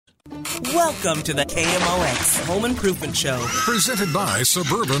Welcome to the KMOX Home Improvement Show. Presented by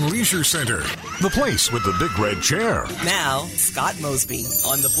Suburban Leisure Center, the place with the big red chair. Now, Scott Mosby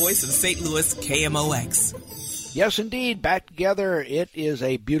on the voice of St. Louis KMOX. Yes, indeed. Back together. It is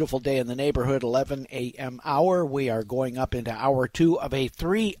a beautiful day in the neighborhood, 11 a.m. hour. We are going up into hour 2 of a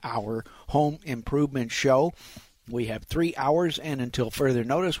 3-hour home improvement show. We have 3 hours, and until further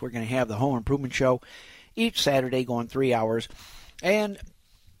notice, we're going to have the home improvement show each Saturday going 3 hours. And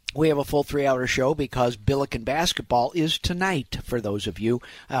we have a full 3-hour show because Billiken basketball is tonight for those of you.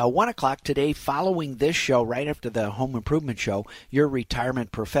 1 o'clock today following this show, right after the home improvement show, your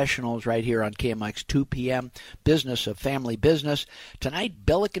retirement professionals right here on KMX 2 p.m. Business of Family Business. Tonight,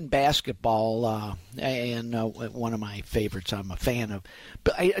 Billiken basketball, and one of my favorites I'm a fan of.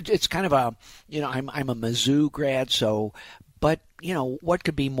 But it's kind of a, I'm a Mizzou grad, so... But, what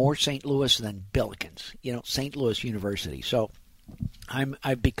could be more St. Louis than Billikens? St. Louis University. So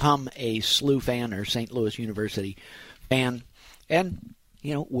I've become a SLU fan or St. Louis University fan, and,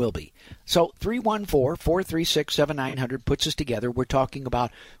 will be. So 314-436-7900 puts us together. We're talking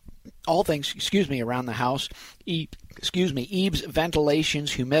about all things, around the house. Eaves,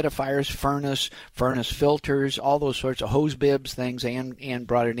 ventilations, humidifiers, furnace filters, all those sorts of hose bibs things, and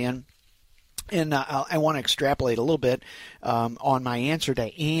brought it in. And I want to extrapolate a little bit on my answer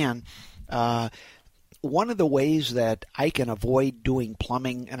to Ann. One of the ways that I can avoid doing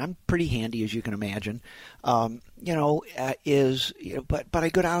plumbing, and I'm pretty handy as you can imagine, is but I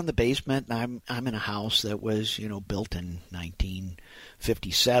go down in the basement and I'm in a house that was built in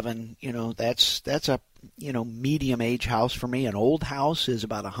 1957. That's a medium age house for me. An old house is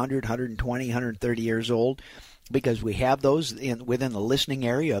about 100, 120, 130 years old, because we have those within the listening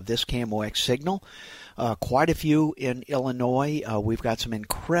area of this KMOX signal. Quite a few in Illinois. We've got some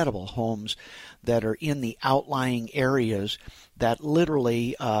incredible homes that are in the outlying areas that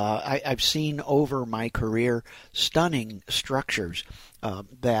literally I've seen over my career stunning structures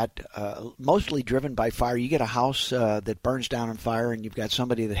that mostly driven by fire. You get a house that burns down on fire and you've got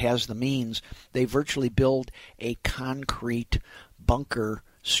somebody that has the means. They virtually build a concrete bunker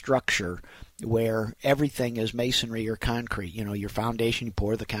structure where everything is masonry or concrete. Your foundation, you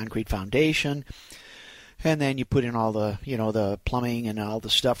pour the concrete foundation, and then you put in all the, the plumbing and all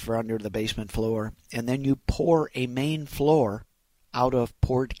the stuff for under the basement floor, and then you pour a main floor out of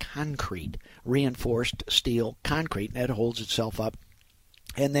poured concrete, reinforced steel concrete, and that holds itself up.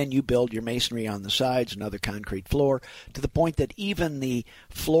 And then you build your masonry on the sides, another concrete floor, to the point that even the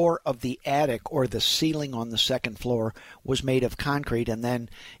floor of the attic or the ceiling on the second floor was made of concrete. And then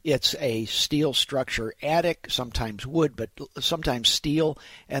it's a steel structure attic, sometimes wood, but sometimes steel,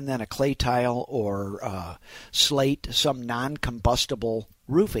 and then a clay tile or slate, some non-combustible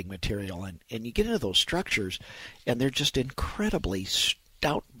roofing material. And you get into those structures, and they're just incredibly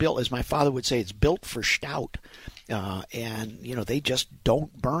stout built. As my father would say, it's built for stout. And they just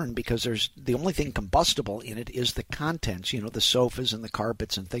don't burn because there's the only thing combustible in it is the contents, the sofas and the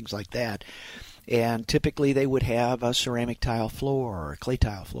carpets and things like that. And typically they would have a ceramic tile floor or a clay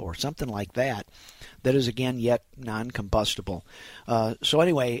tile floor, something like that, that is, again, yet non-combustible. So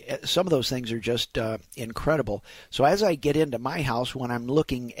anyway, some of those things are just incredible. So as I get into my house, when I'm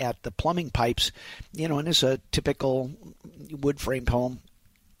looking at the plumbing pipes, and it's a typical wood-framed home,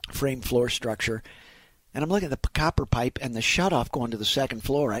 frame floor structure, and I'm looking at the copper pipe and the shutoff going to the second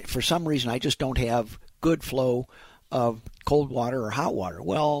floor. For some reason, I just don't have good flow of cold water or hot water.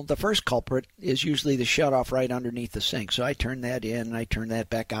 Well, the first culprit is usually the shutoff right underneath the sink. So I turn that in, and I turn that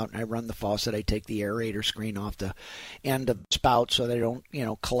back out, and I run the faucet. I take the aerator screen off the end of the spout so they don't,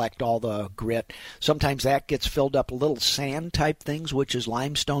 collect all the grit. Sometimes that gets filled up with little sand-type things, which is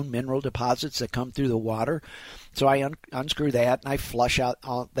limestone mineral deposits that come through the water. So I unscrew that, and I flush out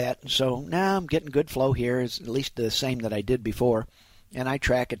all that. And so now I'm getting good flow here. It's at least the same that I did before. And I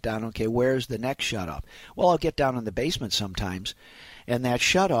track it down. Okay, where's the next shutoff? Well, I'll get down in the basement sometimes, and that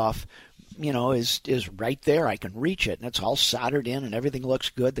shutoff, is right there. I can reach it, and it's all soldered in, and everything looks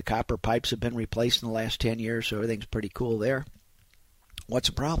good. The copper pipes have been replaced in the last 10 years, so everything's pretty cool there. What's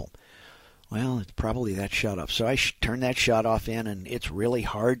the problem? Well, it's probably that shutoff. So I turn that shutoff in, and it's really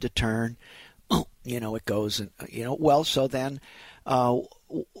hard to turn. It goes, and, well, so then, and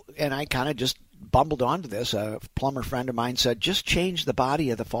I kind of just bumbled onto this. A plumber friend of mine said, just change the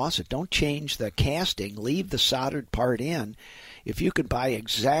body of the faucet. Don't change the casting. Leave the soldered part in. If you could buy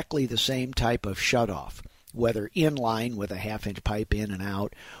exactly the same type of shutoff, whether in line with a half-inch pipe in and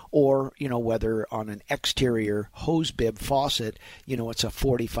out, or, whether on an exterior hose bib faucet, it's a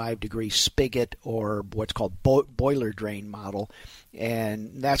 45-degree spigot or what's called boiler drain model.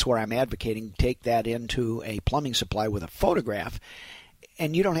 And that's where I'm advocating take that into a plumbing supply with a photograph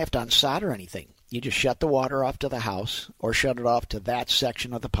And you don't have to unsolder anything. You just shut the water off to the house or shut it off to that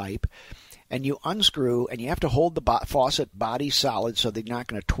section of the pipe, and you unscrew, and you have to hold the faucet body solid so they're not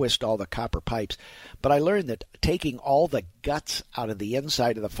going to twist all the copper pipes. But I learned that taking all the guts out of the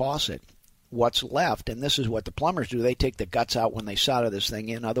inside of the faucet, what's left, and this is what the plumbers do, they take the guts out when they solder this thing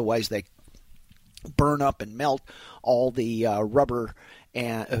in, otherwise they burn up and melt all the rubber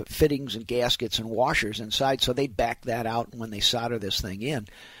and fittings and gaskets and washers inside, so they back that out when they solder this thing in.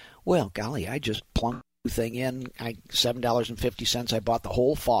 Well, golly, I just plunked the thing in. $7.50, I bought the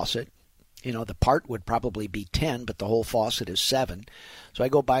whole faucet. You know, the part would probably be 10, but the whole faucet is 7. So I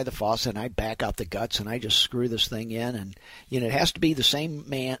go buy the faucet, and I back out the guts, and I just screw this thing in. And, you know, it has to be the same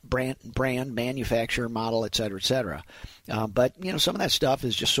brand, manufacturer, model, et cetera, et cetera. But, you know, some of that stuff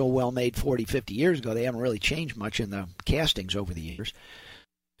is just so well made 40, 50 years ago, they haven't really changed much in the castings over the years.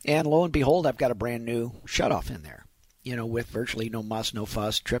 And lo and behold, I've got a brand new shutoff in there. You know, with virtually no muss, no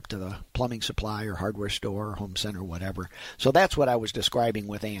fuss, trip to the plumbing supply or hardware store or home center, whatever. So that's what I was describing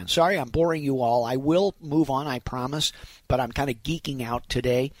with Ann. Sorry, I'm boring you all. I will move on, I promise, but I'm kind of geeking out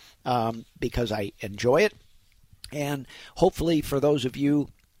today because I enjoy it. And hopefully for those of you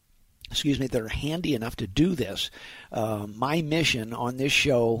that are handy enough to do this, my mission on this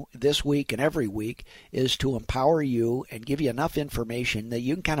show this week and every week is to empower you and give you enough information that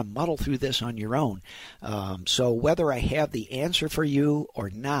you can kind of muddle through this on your own. So whether I have the answer for you or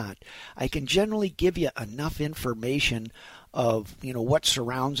not, I can generally give you enough information of, you know, what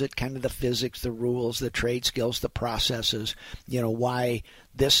surrounds it, kind of the physics, the rules, the trade skills, the processes, you know, why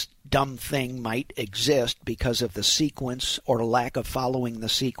this dumb thing might exist because of the sequence or lack of following the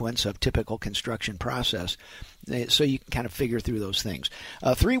sequence of typical construction process. So you can kind of figure through those things.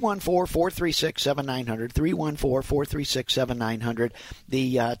 314-436-7900, 314-436-7900.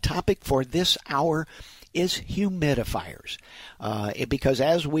 The topic for this hour is humidifiers, because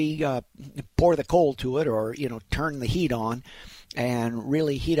as we pour the coal to it, or, you know, turn the heat on and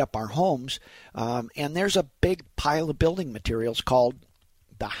really heat up our homes, and there's a big pile of building materials called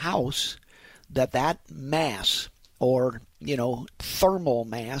the house, that mass, or, you know, thermal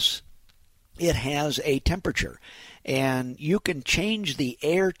mass, it has a temperature, and you can change the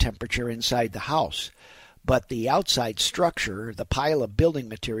air temperature inside the house. But the outside structure, the pile of building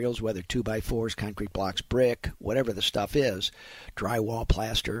materials, whether 2x4s, concrete blocks, brick, whatever the stuff is, drywall,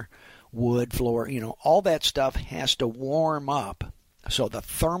 plaster, wood, floor, you know, all that stuff has to warm up. So the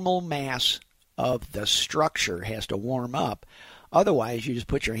thermal mass of the structure has to warm up. Otherwise, you just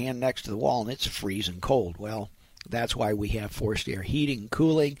put your hand next to the wall and it's freezing cold. Well, that's why we have forced air heating and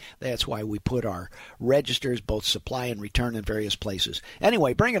cooling. That's why we put our registers, both supply and return, in various places.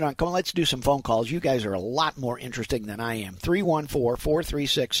 Anyway, bring it on. Come on, let's do some phone calls. You guys are a lot more interesting than I am.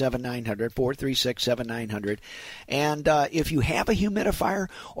 314-436-7900, 436-7900. And if you have a humidifier,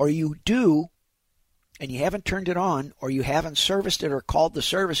 or you do, and you haven't turned it on, or you haven't serviced it or called the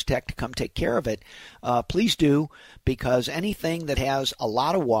service tech to come take care of it, please do, because anything that has a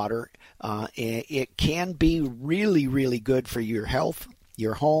lot of water, it can be really, really good for your health,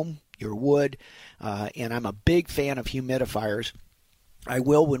 your home, your wood, and I'm a big fan of humidifiers. I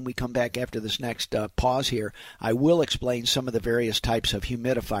will, when we come back after this next pause here, I will explain some of the various types of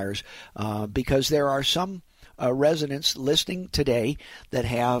humidifiers, because there are some residents listening today that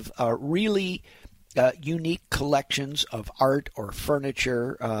have really unique collections of art or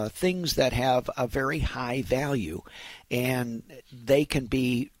furniture, things that have a very high value, and they can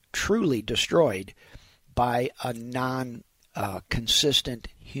be truly destroyed by a non-consistent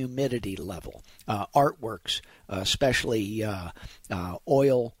humidity level. Artworks, especially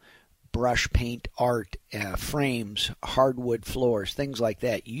oil, brush paint art, frames, hardwood floors, things like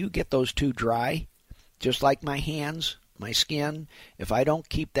that. You get those too dry, just like my hands, my skin, if I don't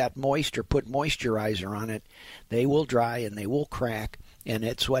keep that moist or put moisturizer on it, they will dry and they will crack. And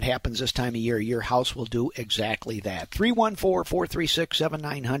it's what happens this time of year. Your house will do exactly that.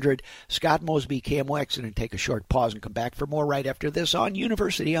 314-436-7900. Scott Mosby, KMOX. And take a short pause and come back for more right after this on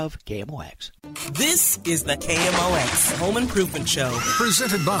University of KMOX. This is the KMOX Home Improvement Show.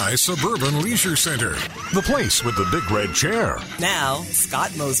 Presented by Suburban Leisure Center. The place with the big red chair. Now,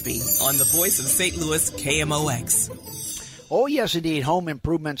 Scott Mosby on the voice of St. Louis KMOX. Oh, yes, indeed. Home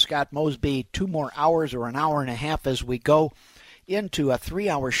Improvement, Scott Mosby. 2 more hours or an hour and a half as we go into a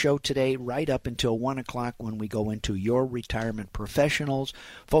 3-hour show today, right up until 1 o'clock when we go into Your Retirement Professionals.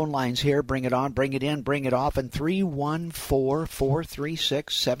 Phone lines here. Bring it on, bring it in, bring it off. And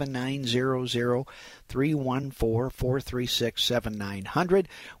 314-436-7900, 314-436-7900.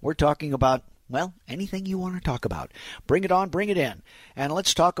 We're talking about Well, anything you want to talk about. Bring it on, bring it in. And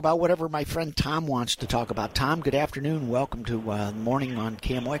let's talk about whatever my friend Tom wants to talk about. Tom, good afternoon. Welcome to Morning on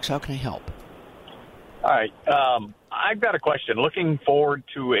KMOX. How can I help? All right. I've got a question. Looking forward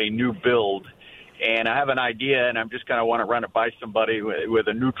to a new build, and I have an idea, and I'm just going to want to run it by somebody with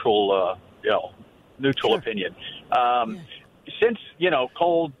a neutral Sure. opinion. Since,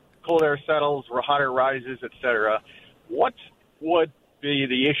 cold air settles, hot air rises, etc., what would be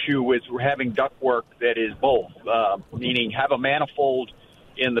the issue with having ductwork that is both, meaning have a manifold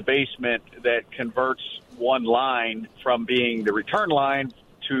in the basement that converts one line from being the return line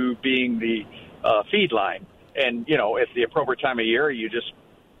to being the feed line? And, at the appropriate time of year, you just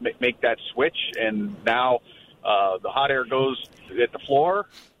make that switch, and now the hot air goes at the floor.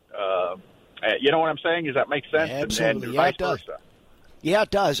 You know what I'm saying? Does that make sense? Absolutely. And Yeah, vice it does. versa. Yeah,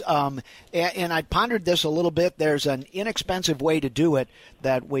 it does. And I pondered this a little bit. There's an inexpensive way to do it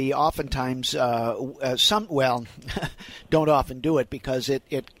that we oftentimes, don't often do it because it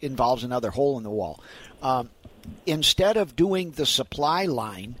involves another hole in the wall. Instead of doing the supply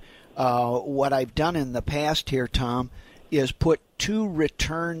line, what I've done in the past here, Tom, is put two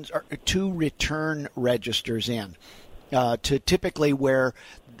return registers in to typically where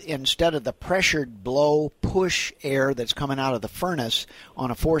instead of the pressured blow push air that's coming out of the furnace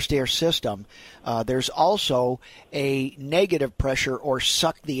on a forced air system, there's also a negative pressure or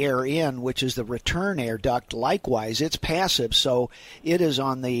suck the air in, which is the return air duct. Likewise, it's passive, so it is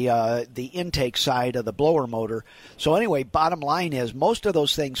on the intake side of the blower motor. So anyway, bottom line is most of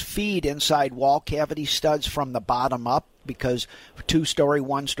those things feed inside wall cavity studs from the bottom up, because 2-story,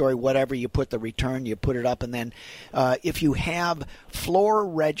 1-story, whatever, you put the return, you put it up, and then if you have floor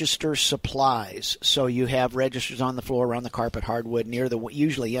register supplies, so you have registers on the floor, around the carpet, hardwood,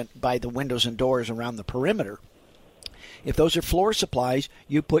 usually by the windows and doors around the perimeter. If those are floor supplies,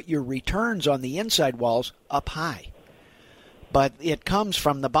 you put your returns on the inside walls up high. But it comes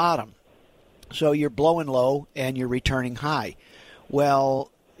from the bottom. So you're blowing low and you're returning high. Well,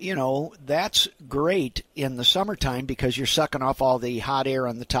 that's great in the summertime because you're sucking off all the hot air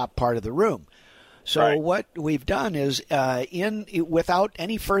on the top part of the room. So Right. What we've done is, without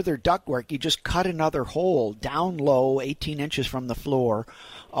any further ductwork, you just cut another hole down low, 18 inches from the floor,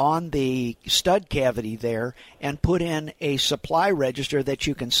 on the stud cavity there, and put in a supply register that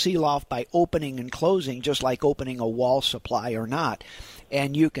you can seal off by opening and closing, just like opening a wall supply or not.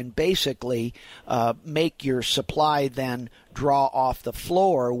 And you can basically make your supply then draw off the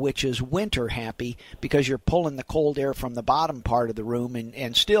floor, which is winter happy because you're pulling the cold air from the bottom part of the room,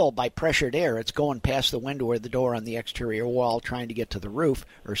 and still by pressured air it's going past the window or the door on the exterior wall trying to get to the roof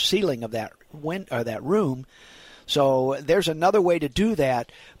or ceiling of that room. So there's another way to do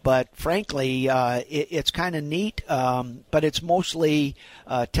that, but frankly, it's kind of neat. But it's mostly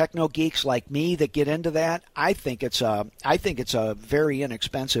techno geeks like me that get into that. I think it's a very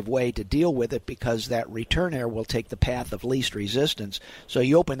inexpensive way to deal with it because that return air will take the path of least resistance. So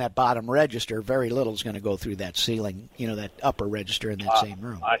you open that bottom register, very little is going to go through that ceiling, that upper register in that same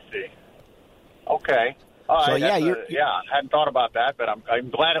room. I see. Okay. All So, right, yeah, I hadn't thought about that, but I'm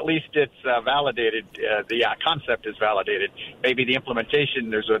glad at least it's validated. The concept is validated. Maybe the implementation,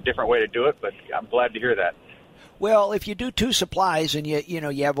 there's a different way to do it, but I'm glad to hear that. Well, if you do two supplies and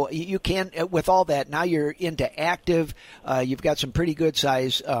you can with all that, now you're into active. You've got some pretty good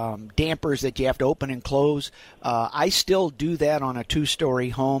size dampers that you have to open and close. I still do that on a 2-story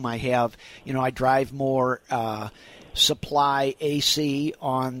home. I have, I drive more supply AC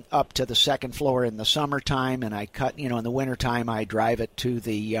on up to the second floor in the summertime, and I cut, in the wintertime I drive it to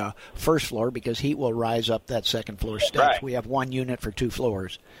the first floor because heat will rise up that second floor steps. Right. We have one unit for 2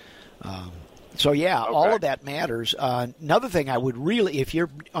 floors. So, yeah, Okay. all of that matters. Another thing I would really, if you're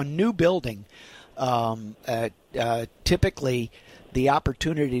a new building, typically the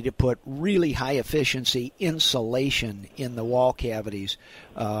opportunity to put really high efficiency insulation in the wall cavities,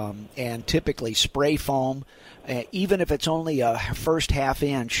 and typically spray foam, even if it's only a first half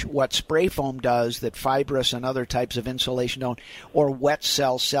inch. What spray foam does that fibrous and other types of insulation don't, or wet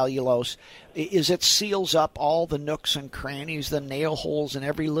cell cellulose, is it seals up all the nooks and crannies, the nail holes, and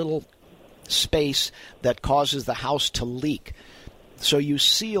every little space that causes the house to leak. So you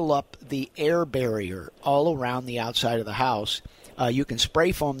seal up the air barrier all around the outside of the house. You can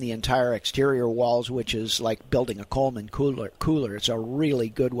spray foam the entire exterior walls, which is like building a Coleman cooler. It's a really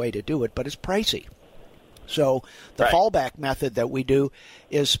good way to do it, but it's pricey. So the fallback method that we do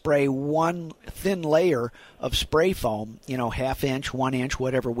is spray one thin layer of spray foam, half inch, 1 inch,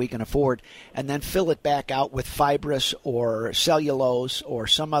 whatever we can afford, and then fill it back out with fibrous or cellulose or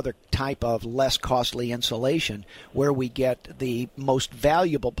some other type of less costly insulation, where we get the most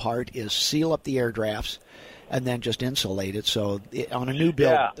valuable part is seal up the air drafts and then just insulate it. So on a new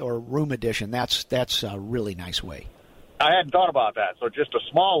build or room addition, that's a really nice way. I hadn't thought about that. So just a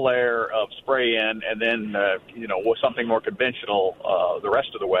small layer of spray in, and then something more conventional the rest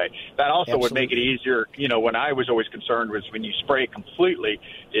of the way. That also would make it easier. When I was always concerned was when you spray it completely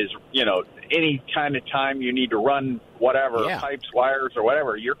is any kind of time you need to run whatever pipes, wires, or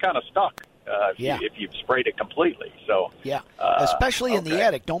whatever, you're kind of stuck. If you've sprayed it completely. So especially in the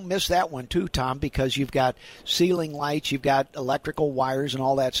attic. Don't miss that one too, Tom, because you've got ceiling lights, you've got electrical wires and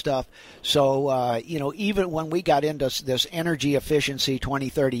all that stuff. So, even when we got into this energy efficiency 20,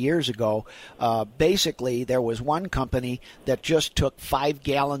 30 years ago, basically there was one company that just took 5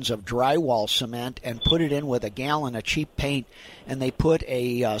 gallons of drywall cement and put it in with a gallon of cheap paint, and they put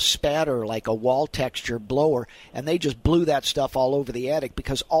a spatter, like a wall texture blower, and they just blew that stuff all over the attic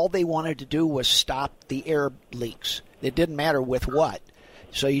because all they wanted to do was stop the air leaks. It didn't matter with what.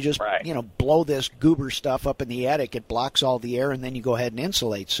 So you just, blow this goober stuff up in the attic. It blocks all the air, and then you go ahead and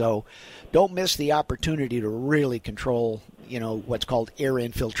insulate. So don't miss the opportunity to really control, what's called air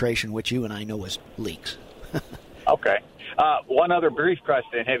infiltration, which you and I know is leaks. Okay. One other brief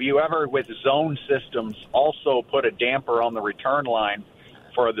question. Have you ever, with zone systems, also put a damper on the return line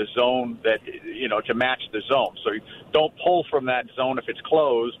for the zone that, to match the zone? So you don't pull from that zone if it's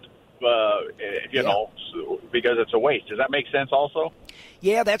closed, because it's a waste. Does that make sense also?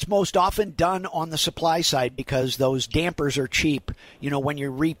 Yeah, that's most often done on the supply side because those dampers are cheap. When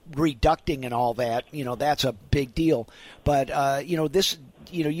you're reducting and all that, that's a big deal. But, this,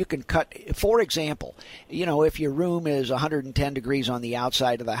 you can cut, for example, if your room is 110 degrees on the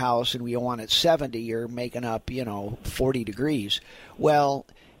outside of the house and we want it 70, you're making up, 40 degrees. Well,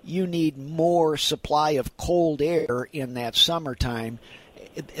 you need more supply of cold air in that summertime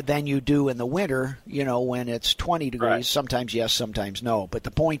than you do in the winter, when it's 20 degrees. Right. Sometimes yes, sometimes no. But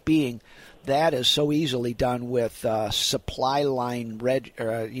the point being, that is so easily done with supply line,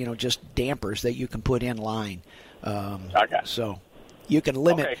 just dampers that you can put in line. So you can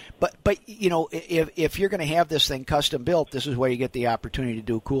limit. Okay. But if you're going to have this thing custom built, this is where you get the opportunity to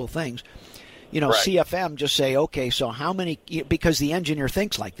do cool things. CFM just say, okay, so how many, because the engineer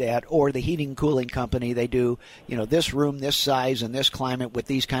thinks like that, or the heating and cooling company, they do, this room, this size, and this climate with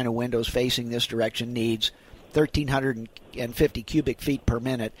these kind of windows facing this direction needs 1,350 cubic feet per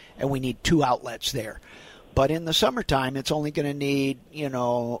minute, and we need 2 outlets there. But in the summertime, it's only going to need,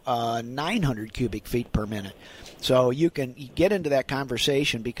 900 cubic feet per minute. So you can get into that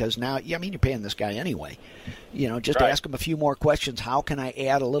conversation because now, you're paying this guy anyway. Just ask him a few more questions. How can I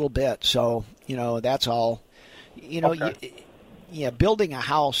add a little bit? So, that's all. Building a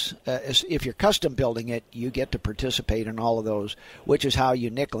house, if you're custom building it, you get to participate in all of those, which is how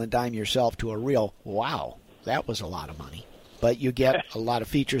you nickel and dime yourself to a real, wow, that was a lot of money. But you get a lot of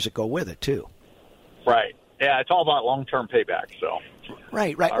features that go with it, too. Right. Yeah, it's all about long-term payback, so.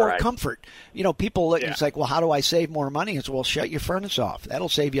 Right. Or comfort. People, it's like, well, how do I save more money? It's, well, shut your furnace off. That'll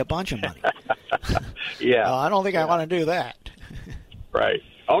save you a bunch of money. I don't think I want to do that. Right.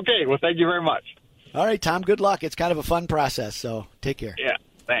 Okay, well, thank you very much. All right, Tom, good luck. It's kind of a fun process, so take care. Yeah,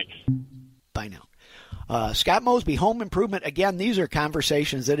 thanks. Bye now. Scott Mosby, home improvement. Again, these are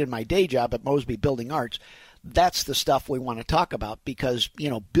conversations that in my day job at Mosby Building Arts, that's the stuff we want to talk about because,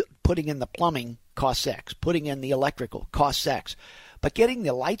 putting in the plumbing costs X, putting in the electrical costs X. But getting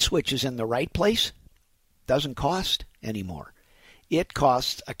the light switches in the right place doesn't cost anymore. It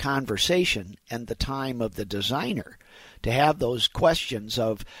costs a conversation and the time of the designer to have those questions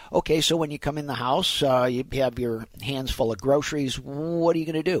of, okay, so when you come in the house, you have your hands full of groceries. What are you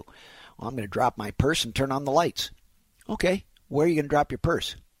going to do? Well, I'm going to drop my purse and turn on the lights. Okay, where are you going to drop your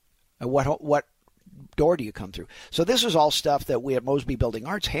purse? What door do you come through? So this is all stuff that we at Mosby Building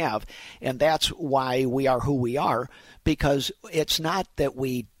Arts have, and that's why we are who we are, because it's not that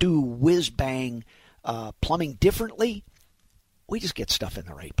we do whiz-bang plumbing differently. We just get stuff in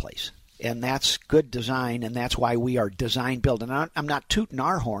the right place. And that's good design, and that's why we are design build. And I'm not tooting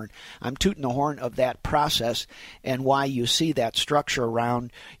our horn. I'm tooting the horn of that process and why you see that structure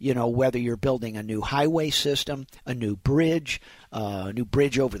around, whether you're building a new highway system, a new bridge over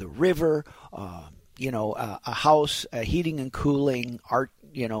the river, a house, heating and cooling, art,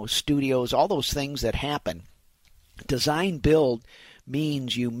 studios, all those things that happen. Design build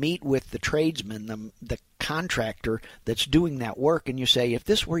means you meet with the tradesman, the contractor that's doing that work, and you say, if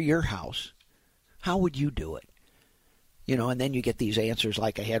this were your house, How would you do it? And then you get these answers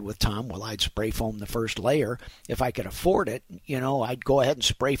like I had with Tom. Well, I'd spray foam the first layer. If I could afford it, I'd go ahead and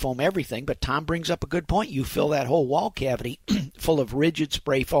spray foam everything. But Tom brings up a good point. You fill that whole wall cavity full of rigid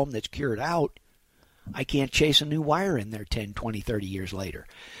spray foam that's cured out. I can't chase a new wire in there 10, 20, 30 years later.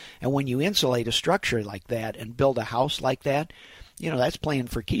 And when you insulate a structure like that and build a house like that, that's playing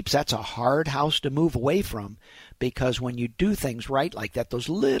for keeps. That's a hard house to move away from, because when you do things right like that, those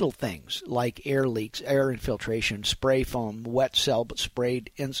little things like air leaks, air infiltration, spray foam, wet cell, but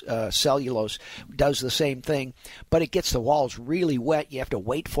sprayed cellulose does the same thing, but it gets the walls really wet. You have to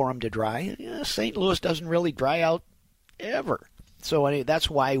wait for them to dry. St. Louis doesn't really dry out ever. So that's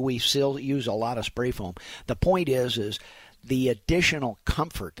why we still use a lot of spray foam. The point is the additional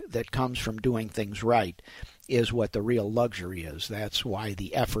comfort that comes from doing things right is what the real luxury is. That's why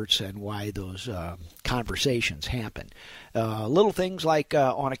the efforts and why those conversations happen. Little things like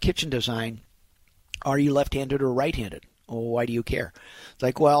on a kitchen design, are you left-handed or right-handed? Oh, why do you care? It's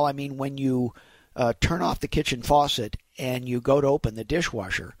like, well, I mean, when you turn off the kitchen faucet and you go to open the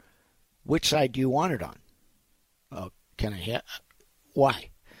dishwasher, which side do you want it on? Why?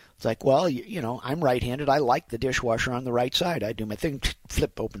 It's like, well, I'm right-handed. I like the dishwasher on the right side. I do my thing,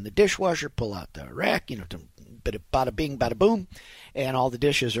 flip open the dishwasher, pull out the rack, bada bing, bada boom, and all the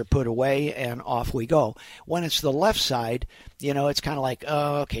dishes are put away, and off we go. When it's the left side, it's kind of like,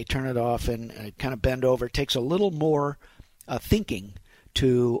 oh, okay, turn it off and kind of bend over. It takes a little more thinking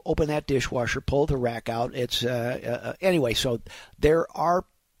to open that dishwasher, pull the rack out. It's anyway, so there are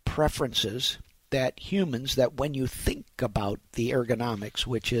preferences that humans, that when you think about the ergonomics,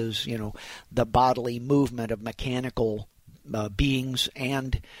 which is, the bodily movement of mechanical beings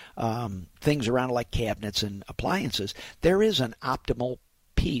and things around like cabinets and appliances, there is an optimal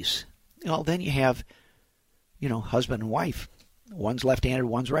piece. Then you have, husband and wife. One's left-handed,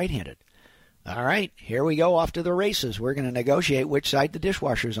 one's right-handed. All right, here we go, off to the races. We're going to negotiate which side the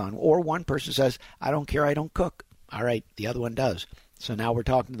dishwasher's on. Or one person says, I don't care, I don't cook. All right, the other one does. So now we're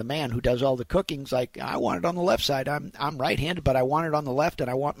talking to the man who does all the cooking. It's like, I want it on the left side. I'm right-handed, but I want it on the left, and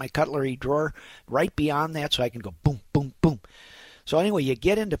I want my cutlery drawer right beyond that so I can go boom, boom, boom. So anyway, you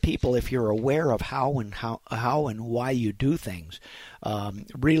get into people if you're aware of how and why you do things.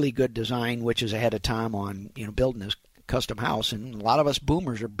 Really good design, which is ahead of time on building this custom house, and a lot of us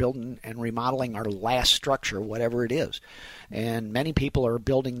boomers are building and remodeling our last structure, whatever it is. And many people are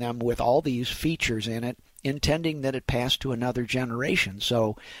building them with all these features in it, intending that it pass to another generation.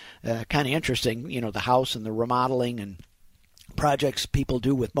 So kind of interesting, the house and the remodeling and projects people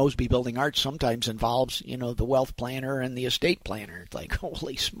do with Mosby Building Arts sometimes involves, the wealth planner and the estate planner. It's like,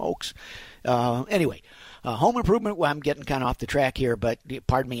 holy smokes. Anyway, home improvement, well, I'm getting kind of off the track here, but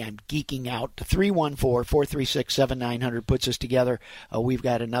pardon me, I'm geeking out. 314-436-7900 puts us together. We've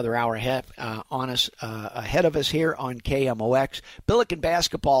got another hour ahead of us here on KMOX. Billiken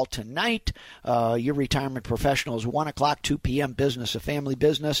basketball tonight. Your retirement professionals, 1 o'clock, 2 p.m., business, a family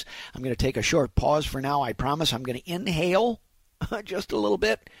business. I'm going to take a short pause for now. I promise I'm going to inhale just a little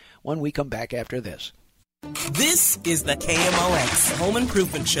bit when we come back after this. This is the KMOX Home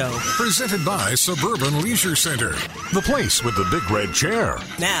Improvement Show. Presented by Suburban Leisure Center, the place with the big red chair.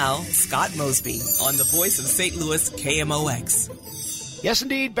 Now, Scott Mosby on the voice of St. Louis KMOX. Yes,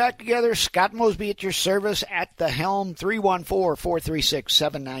 indeed. Back together. Scott Mosby at your service at the helm.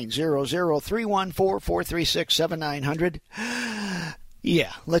 314-436-7900. 314-436-7900.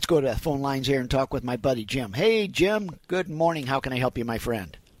 Yeah, let's go to the phone lines here and talk with my buddy Jim. Hey, Jim. Good morning. How can I help you, my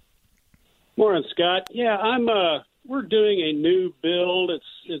friend? Morning, Scott. Yeah, we're doing a new build.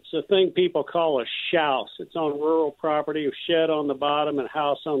 It's a thing people call a shouse. It's on rural property, a shed on the bottom and a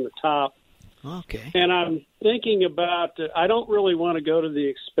house on the top. Okay. And I'm thinking about, I don't really want to go to the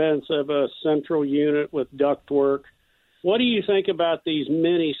expense of a central unit with ductwork. What do you think about these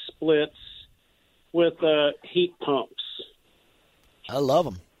mini splits with heat pumps? I love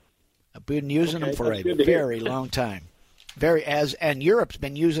them. I've been using them for a very long time. And Europe's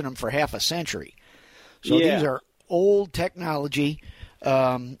been using them for half a century. So These are old technology.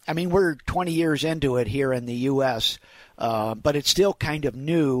 We're 20 years into it here in the U.S., but it's still kind of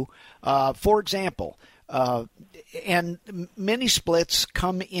new. For example, and mini splits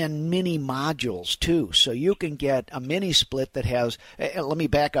come in mini modules too. So you can get a mini split that has, let me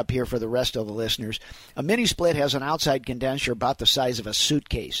back up here for the rest of the listeners. A mini split has an outside condenser about the size of a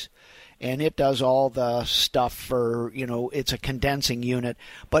suitcase. And it does all the stuff for, it's a condensing unit,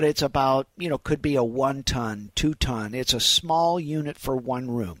 but it's about, could be a 1 ton, 2 ton. It's a small unit for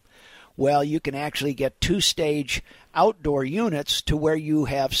one room. Well, you can actually get 2-stage outdoor units to where you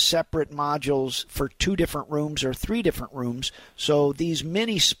have separate modules for 2 different rooms or 3 different rooms. So these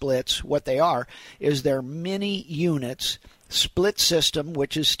mini splits, what they are, is they're mini units, split system,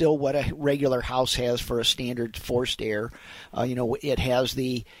 which is still what a regular house has for a standard forced air. It has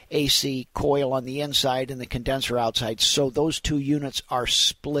the AC coil on the inside and the condenser outside. So those 2 units are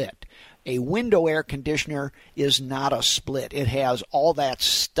split. A window air conditioner is not a split. It has all that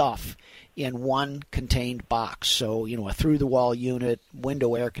stuff in one contained box. So, a through-the-wall unit,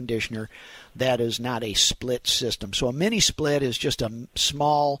 window air conditioner, that is not a split system. So a mini split is just a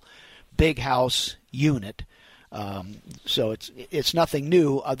small, big house unit. So it's nothing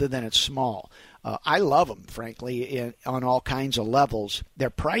new other than it's small. I love them, frankly, on all kinds of levels. They're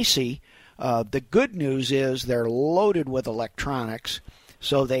pricey. The good news is they're loaded with electronics.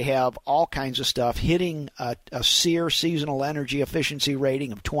 So they have all kinds of stuff hitting a SEER, seasonal energy efficiency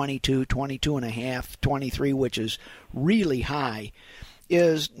rating of 22, 22.5, 23, which is really high,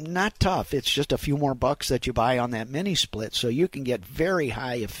 is not tough. It's just a few more bucks that you buy on that mini split. So you can get very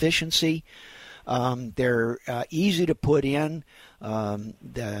high efficiency. They're easy to put in.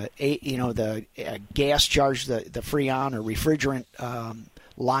 The gas charge, the Freon or refrigerant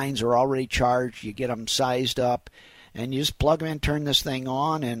lines are already charged. You get them sized up. And you just plug them in, turn this thing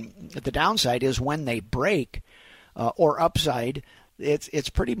on, and the downside is when they break, or upside, it's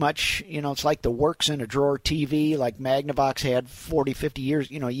pretty much, it's like the works in a drawer TV like Magnavox had 40, 50 years.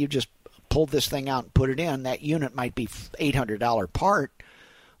 You just pull this thing out and put it in. That unit might be $800 part,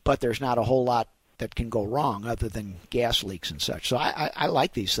 but there's not a whole lot that can go wrong other than gas leaks and such. So I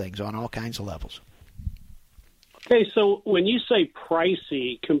like these things on all kinds of levels. Okay, so when you say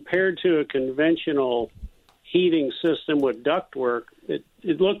pricey compared to a conventional heating system with ductwork, it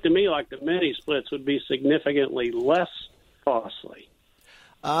looked to me like the mini splits would be significantly less costly.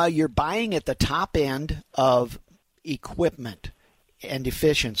 You're buying at the top end of equipment and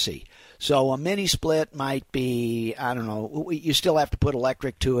efficiency. So a mini split might be, I don't know, you still have to put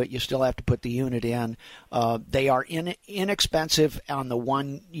electric to it. You still have to put the unit in. They are inexpensive on the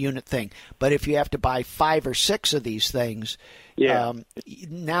one unit thing. But if you have to buy 5 or 6 of these things,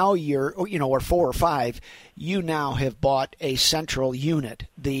 now you're, or 4 or 5, you now have bought a central unit.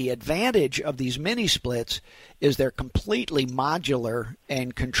 The advantage of these mini splits is they're completely modular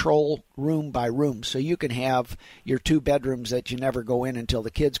and control room by room. So you can have your 2 bedrooms that you never go in until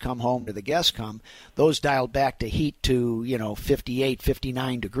the kids come home or the guests come. Those dialed back to heat to, 58,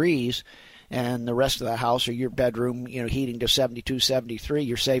 59 degrees. And the rest of the house or your bedroom, heating to 72, 73,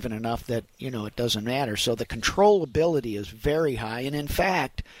 you're saving enough that, it doesn't matter. So the controllability is very high. And in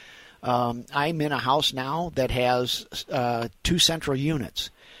fact, I'm in a house now that has 2 central units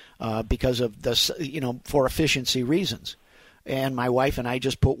because of this, for efficiency reasons. And my wife and I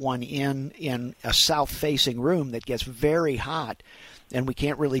just put one in a south-facing room that gets very hot, and we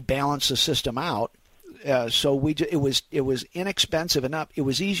can't really balance the system out. So it was inexpensive enough. It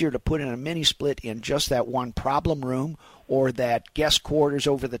was easier to put in a mini split in just that one problem room or that guest quarters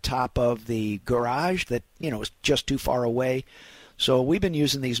over the top of the garage that is just too far away. So we've been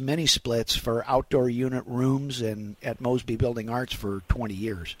using these mini splits for outdoor unit rooms and at Mosby Building Arts for 20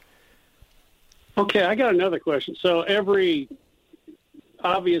 years. Okay, I got another question. So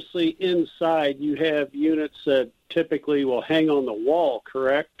obviously inside you have units that typically will hang on the wall,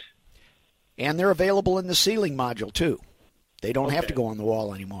 correct? And they're available in the ceiling module, too. They don't have to go on the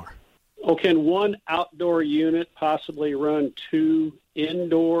wall anymore. Oh, can one outdoor unit possibly run 2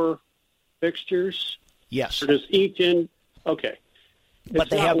 indoor fixtures? Yes. Or does each okay. But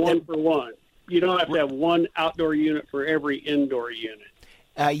they have one for one. You don't have to have one outdoor unit for every indoor unit.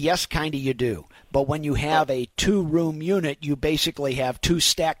 Yes, kind of you do. But when you have a 2-room unit, you basically have 2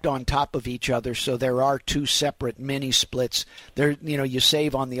 stacked on top of each other. So there are 2 separate mini splits. There, you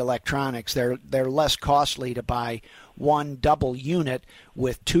save on the electronics. They're less costly to buy one double unit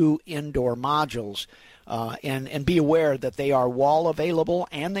with 2 indoor modules. And be aware that they are wall available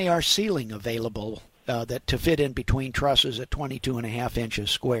and they are ceiling available that to fit in between trusses at 22.5 inches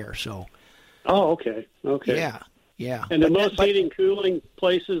square. So. Oh, okay. Okay. Yeah. And the most heating, cooling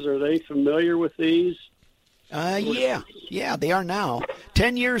places, are they familiar with these? Yeah, they are now.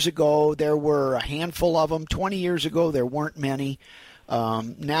 10 years ago, there were a handful of them. 20 years ago, there weren't many.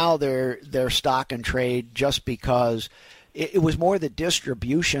 Now they're stock and trade just because it was more the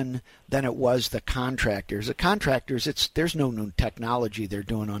distribution than it was the contractors. The contractors, there's no new technology they're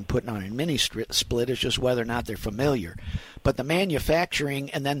doing on putting on a mini split. It's just whether or not they're familiar. But the manufacturing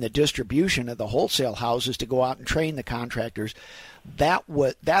and then the distribution of the wholesale houses to go out and train the contractors, that's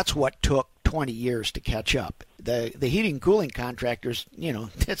what took 20 years to catch up. The heating and cooling contractors,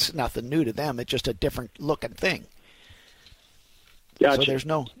 it's nothing new to them. It's just a different looking thing. Gotcha. So there's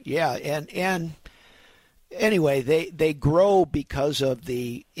no, and anyway, they grow because of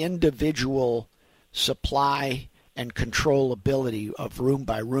the individual supply and controllability of room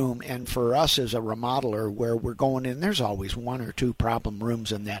by room. And for us as a remodeler, where we're going in, there's always one or two problem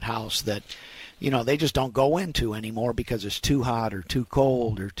rooms in that house that, they just don't go into anymore because it's too hot or too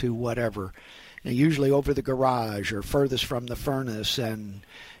cold or too whatever. And usually over the garage or furthest from the furnace, and,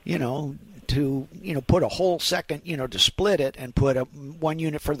 to put a whole second, to split it and put one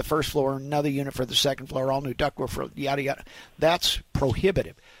unit for the first floor, another unit for the second floor, all new ductwork for yada yada. That's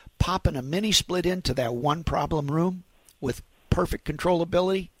prohibitive. Popping a mini split into that one problem room with perfect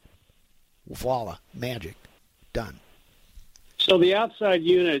controllability, voila, magic, done. So the outside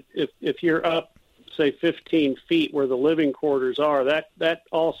unit, if you're up, say 15 feet where the living quarters are, that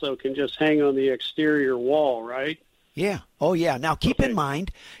also can just hang on the exterior wall, right? Yeah. Oh, yeah. Now, keep in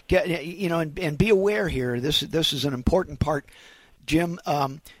mind, and be aware here, this is an important part, Jim.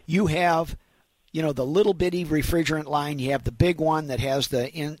 You have, the little bitty refrigerant line. You have the big one that has the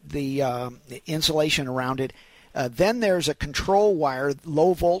insulation around it. Then there's a control wire,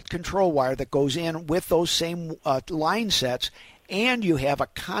 low-volt control wire that goes in with those same line sets. And you have a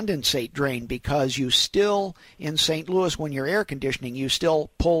condensate drain because you still, in St. Louis, when you're air conditioning, you still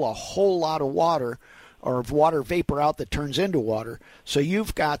pull a whole lot of water or water vapor out that turns into water. So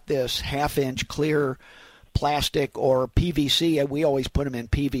you've got this half-inch clear plastic or PVC. We always put them in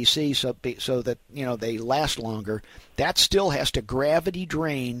PVC so that, they last longer. That still has to gravity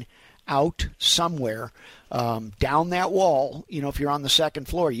drain out somewhere down that wall. If you're on the second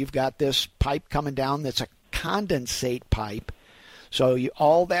floor, you've got this pipe coming down that's a condensate pipe. So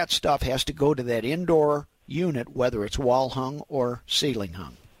all that stuff has to go to that indoor unit, whether it's wall hung or ceiling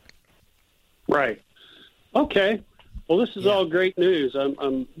hung. Right. Okay. Well, this is all great news.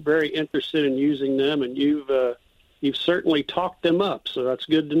 I'm very interested in using them, and you've certainly talked them up, so that's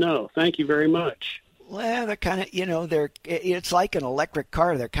good to know. Thank you very much. Well, they're kind of, it's like an electric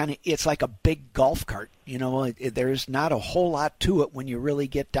car. It's like a big golf cart. There's not a whole lot to it when you really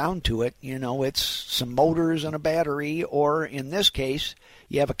get down to it. It's some motors and a battery, or in this case,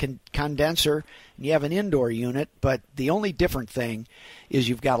 you have a condenser and you have an indoor unit. But the only different thing is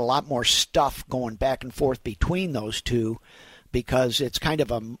you've got a lot more stuff going back and forth between those two, because it's kind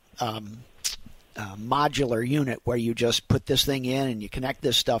of a modular unit where you just put this thing in and you connect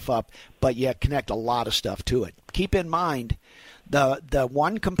this stuff up, but you connect a lot of stuff to it. Keep in mind, the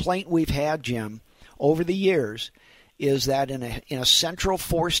one complaint we've had, Jim, over the years is that in a central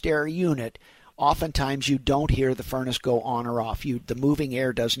forced air unit, oftentimes you don't hear the furnace go on or off. The moving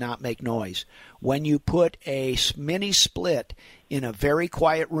air does not make noise. When you put a mini split in a very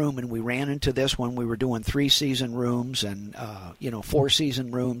quiet room, and we ran into this when we were doing 3-season rooms and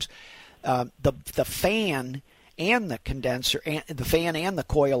 4-season rooms, the fan and the condenser, and the fan and the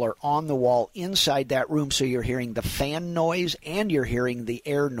coil are on the wall inside that room, so you're hearing the fan noise and you're hearing the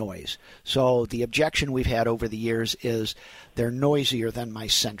air noise. So the objection we've had over the years is they're noisier than my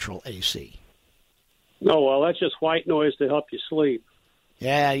central AC. Oh, well, that's just white noise to help you sleep.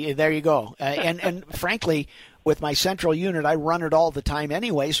 Yeah, there you go. And frankly, with my central unit, I run it all the time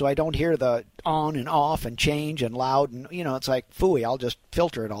anyway, so I don't hear the on and off and change and loud. And, it's like, phooey, I'll just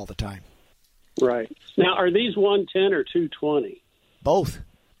filter it all the time. Right. Now, are these 110 or 220? Both.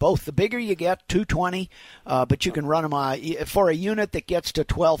 The bigger you get, 220, but you can run them for a unit that gets to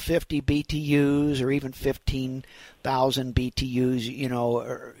 1250 BTUs or even 15,000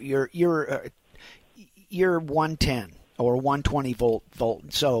 BTUs. You're 110 or 120 volt.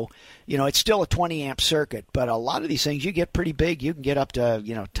 So, it's still a 20 amp circuit, but a lot of these things you get pretty big. You can get up to,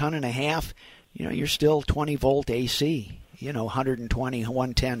 ton and a half. You're still 20 volt AC. 120,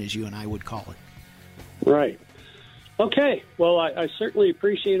 110 as you and I would call it. Right. Okay. Well, I certainly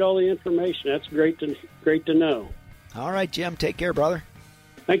appreciate all the information. That's great to know. All right, Jim. Take care, brother.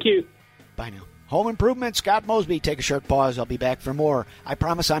 Thank you. Bye now. Home Improvement, Scott Mosby. Take a short pause. I'll be back for more. I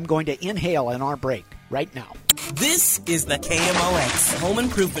promise I'm going to inhale in our break right now. This is the KMOX Home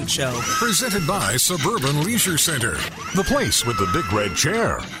Improvement Show. Presented by Suburban Leisure Center, the place with the big red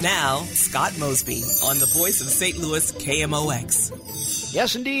chair. Now, Scott Mosby on the voice of St. Louis KMOX.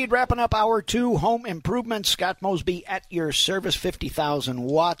 Yes, indeed. Wrapping up hour 2, Home Improvement. Scott Mosby at your service, 50,000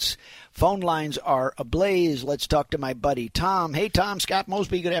 watts. Phone lines are ablaze. Let's talk to my buddy Tom. Hey, Tom, Scott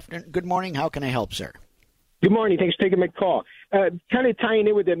Mosby, good afternoon. Good morning. How can I help, sir? Good morning. Thanks for taking my call. Kind of tying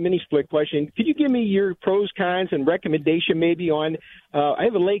in with that mini split question, could you give me your pros, cons, and recommendation maybe on, I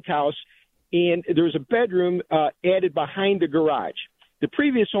have a lake house, and there's a bedroom added behind the garage. The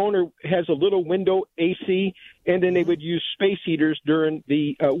previous owner has a little window AC, and then they would use space heaters during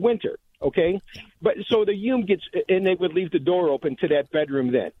the winter. Okay, but so the UM gets, and they would leave the door open to that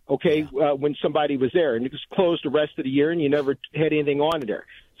bedroom then. Okay, when somebody was there, and it was closed the rest of the year, and you never had anything on there.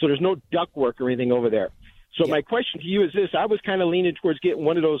 So there's no ductwork or anything over there. So my question to you is this: I was kind of leaning towards getting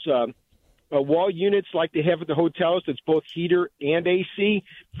one of those wall units like they have at the hotels that's both heater and AC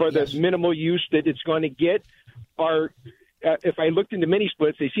for the minimal use that it's going to get. Or if I looked into mini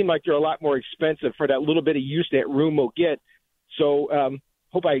splits, they seem like they're a lot more expensive for that little bit of use that room will get. So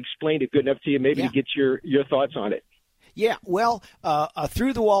hope I explained it good enough to you, maybe to get your thoughts on it. Yeah, well, a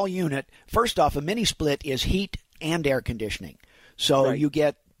through-the-wall unit, first off, a mini split is heat and air conditioning. So you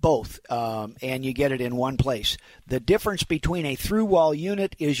get both, and you get it in one place. The difference between a through-wall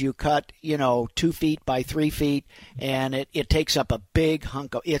unit is you cut, 2 feet by 3 feet, and it takes up a big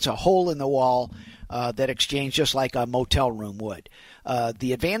hunk of, it's a hole in the wall that exchanges just like a motel room would.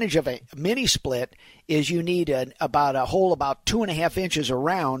 The advantage of a mini split is you need a hole about 2.5 inches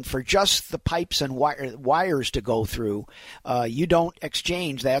around for just the pipes and wires to go through. You don't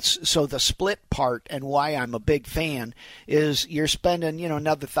exchange. So the split part, and why I'm a big fan, is you're spending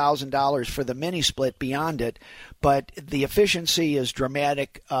another $1,000 for the mini split beyond it, but the efficiency is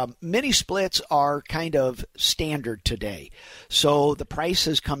dramatic. Mini splits are kind of standard today, so the price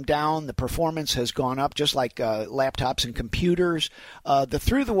has come down, the performance has gone up, just like laptops and computers. The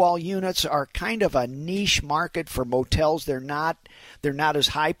through-the-wall units are kind of a niche market for motels. They're not as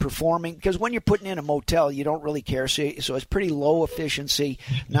high performing, because when you're putting in a motel, you don't really care. So it's pretty low efficiency,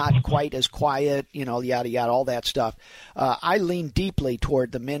 not quite as quiet, yada yada, all that stuff. I lean deeply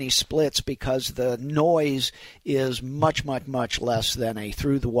toward the mini splits because the noise is much, much, much less than a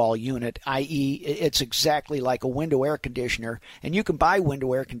through-the-wall unit, i.e. it's exactly like a window air conditioner, and you can buy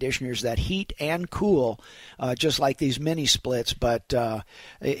window air conditioners that heat and cool just like these mini splits, but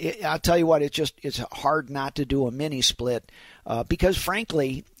I'll tell you what, it's hard not to do a mini split because,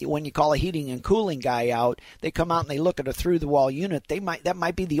 frankly, when you call a heating and cooling guy out, they come out and they look at a through-the-wall unit. That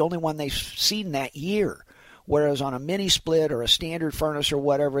might be the only one they've seen that year. Whereas on a mini split or a standard furnace or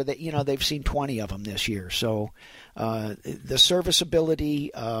whatever, they've seen 20 of them this year. So the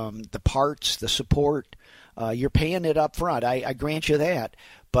serviceability, the parts, the support, you're paying it up front. I grant you that.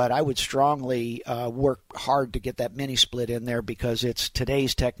 But I would strongly work hard to get that mini split in there because it's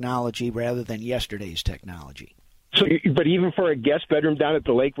today's technology rather than yesterday's technology. So, but even for a guest bedroom down at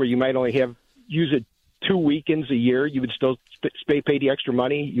the lake where you might only use it 2 weekends a year, you would still pay the extra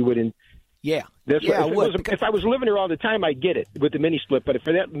money? You wouldn't? Yeah. If I was living there all the time, I'd get it with the mini split. But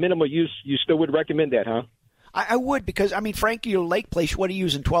for that minimal use, you still would recommend that, huh? I would, because, frankly, your lake place, what are you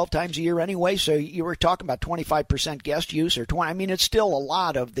using 12 times a year anyway? So you were talking about 25% guest use or 20. It's still a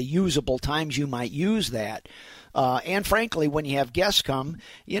lot of the usable times you might use that. And frankly, when you have guests come,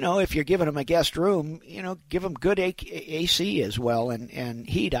 if you're giving them a guest room, give them good AC as well and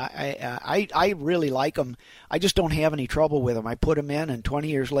heat. I really like them. I just don't have any trouble with them. I put them in, and 20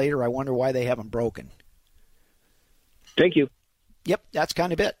 years later, I wonder why they haven't broken. Thank you. Yep, that's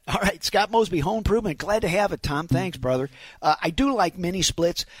kind of it. All right, Scott Mosby, Home Improvement. Glad to have it, Tom. Thanks, brother. I do like mini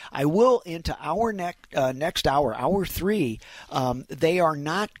splits. I will into our next hour, hour 3. They are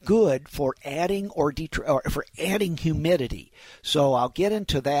not good for adding or for adding humidity. So I'll get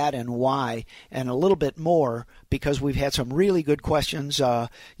into that and why, and a little bit more, because we've had some really good questions,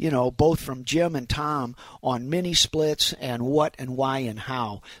 both from Jim and Tom on mini splits and what and why and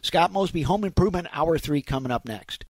how. Scott Mosby, Home Improvement, hour 3 coming up next.